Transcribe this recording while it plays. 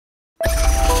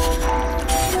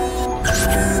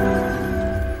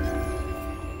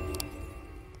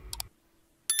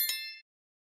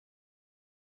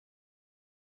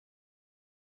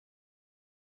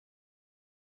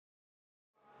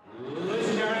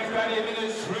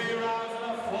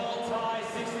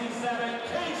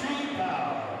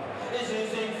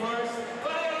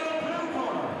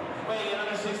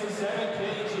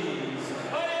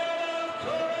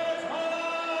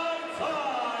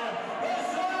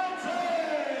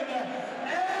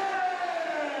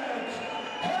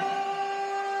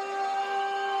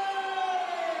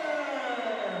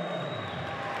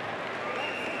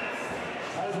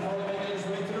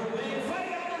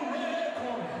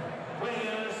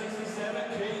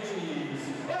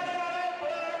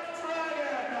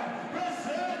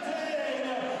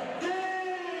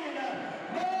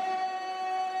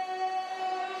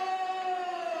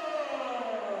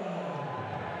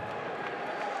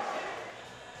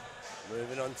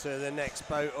Moving on to the next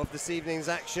bout of this evening's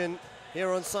action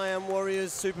here on Siam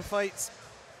Warriors Superfights.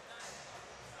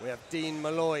 We have Dean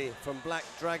Molloy from Black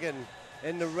Dragon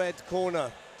in the red corner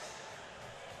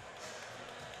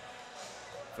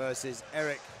versus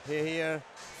Erik Hehir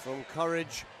from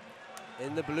Courage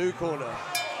in the blue corner.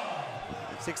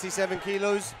 67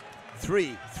 kilos,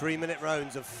 three 3-minute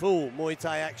rounds of full Muay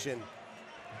Thai action.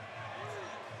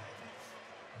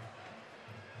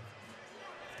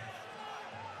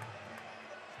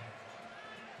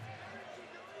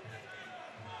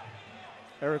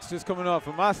 Erik's just coming off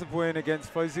a massive win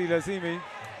against Faisal Azimi,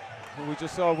 who we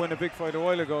just saw win a big fight a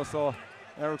while ago, so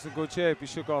Erik's in good shape. He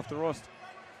shook off the rust.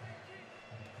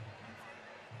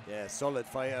 Yeah, solid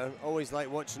fighter. Always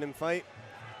like watching him fight.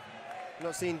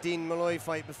 Not seen Dean Molloy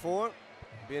fight before.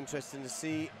 Be interesting to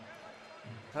see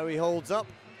how he holds up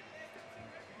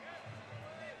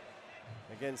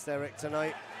against Erik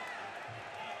tonight.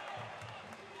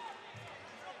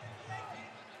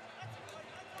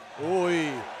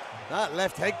 Oi, that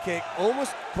left head kick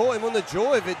almost caught him on the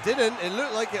jaw. If it didn't, it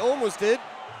looked like it almost did.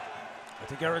 I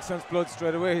think Erik sensed blood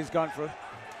straight away. He's gone for it.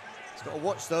 He's got to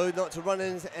watch though, not to run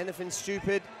into anything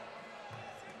stupid.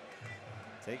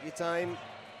 Take your time.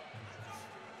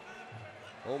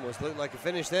 Almost looked like a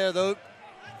finish there though.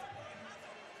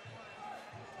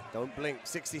 Don't blink,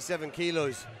 67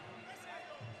 kilos.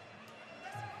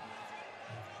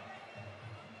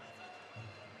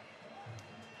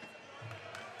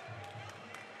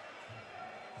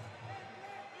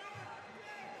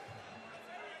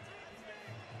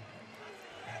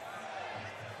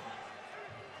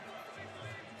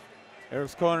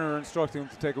 Erik's corner instructing him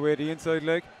to take away the inside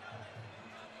leg.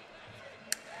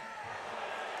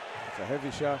 It's a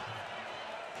heavy shot.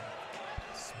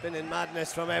 Spinning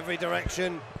madness from every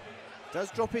direction.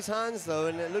 Does drop his hands though,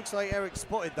 and it looks like Erik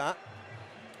spotted that.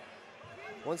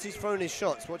 Once he's thrown his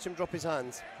shots, watch him drop his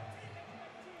hands.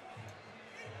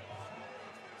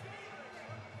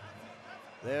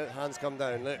 There, hands come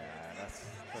down, look. Yeah,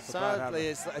 that's sadly,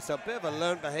 it's a bit of a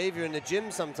learnt behavior in the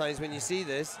gym sometimes when you see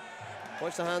this.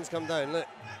 Watch the hands come down, look.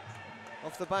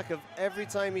 Off the back of every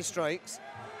time he strikes,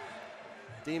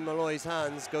 Dean Molloy's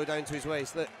hands go down to his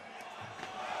waist, look.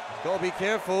 Got to be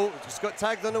careful, just got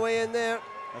tagged on the way in there.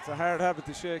 That's a hard habit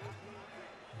to shake.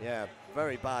 Yeah,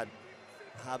 very bad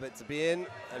habit to be in,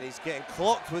 and he's getting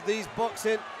clocked with these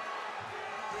boxing.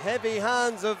 Heavy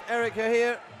hands of Erik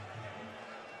Hehir.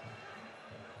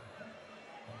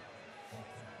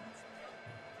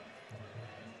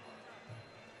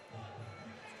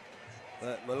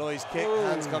 But Molloy's kick,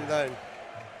 hands come down.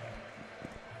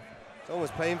 It's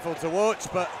almost painful to watch,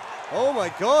 but oh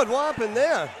my God, what happened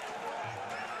there?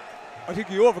 I think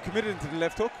he overcommitted into the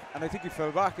left hook, and I think he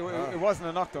fell back. It wasn't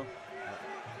a knockdown.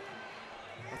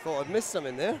 I thought I'd missed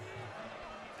something there.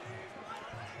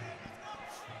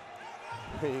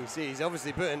 You can see he's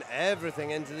obviously putting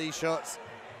everything into these shots.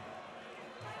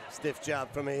 Stiff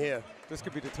jab from here. This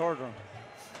could be the third round.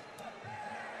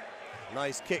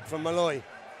 Nice kick from Molloy.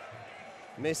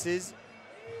 Misses.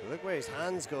 Look where his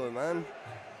hands go, man.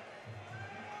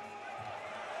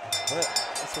 But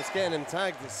that's what's getting him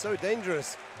tagged. It's so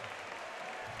dangerous.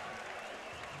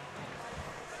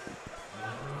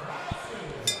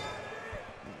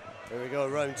 There we go,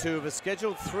 round 2 of a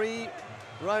scheduled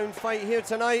 3-round fight here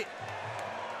tonight.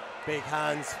 Big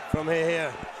hands from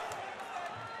here.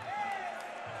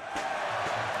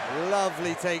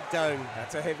 Lovely takedown.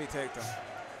 That's a heavy takedown.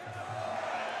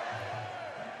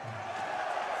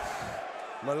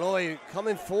 Molloy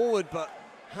coming forward, but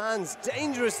hands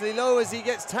dangerously low as he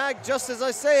gets tagged, just as I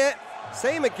say it.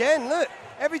 Same again, look.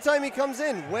 Every time he comes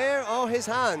in, where are his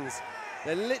hands?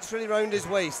 They're literally round his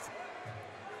waist.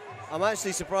 I'm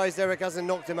actually surprised Erik hasn't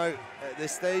knocked him out at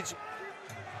this stage.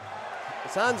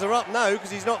 His hands are up now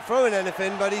because he's not throwing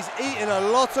anything, but he's eating a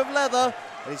lot of leather,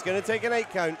 and he's going to take an 8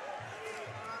 count.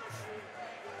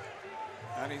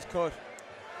 And he's cut.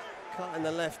 Cut in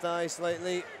the left eye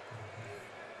slightly.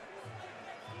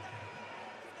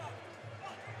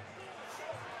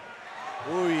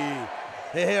 Ooh,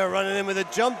 here running in with a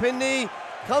jumping knee,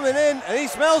 coming in, and he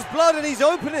smells blood, and he's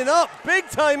opening up big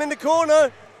time in the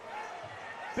corner.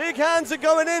 Big hands are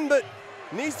going in, but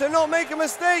needs to not make a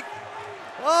mistake.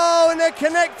 Oh, and they're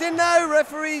connecting now.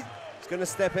 Referee is going to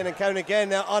step in and count again.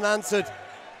 They're unanswered.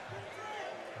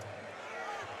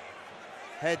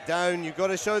 Head down. You've got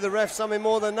to show the ref something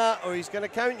more than that, or he's going to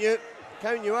count you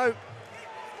out.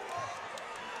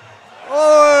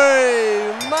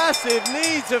 Oh, massive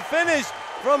knee to finish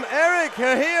from Erik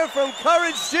Hehir from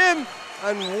Courage Gym,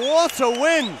 and what a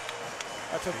win.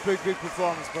 That's a big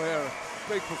performance by Erik.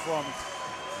 Big performance.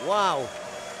 Wow.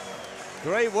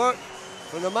 Great work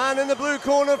From the man in the blue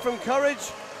corner from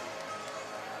Courage,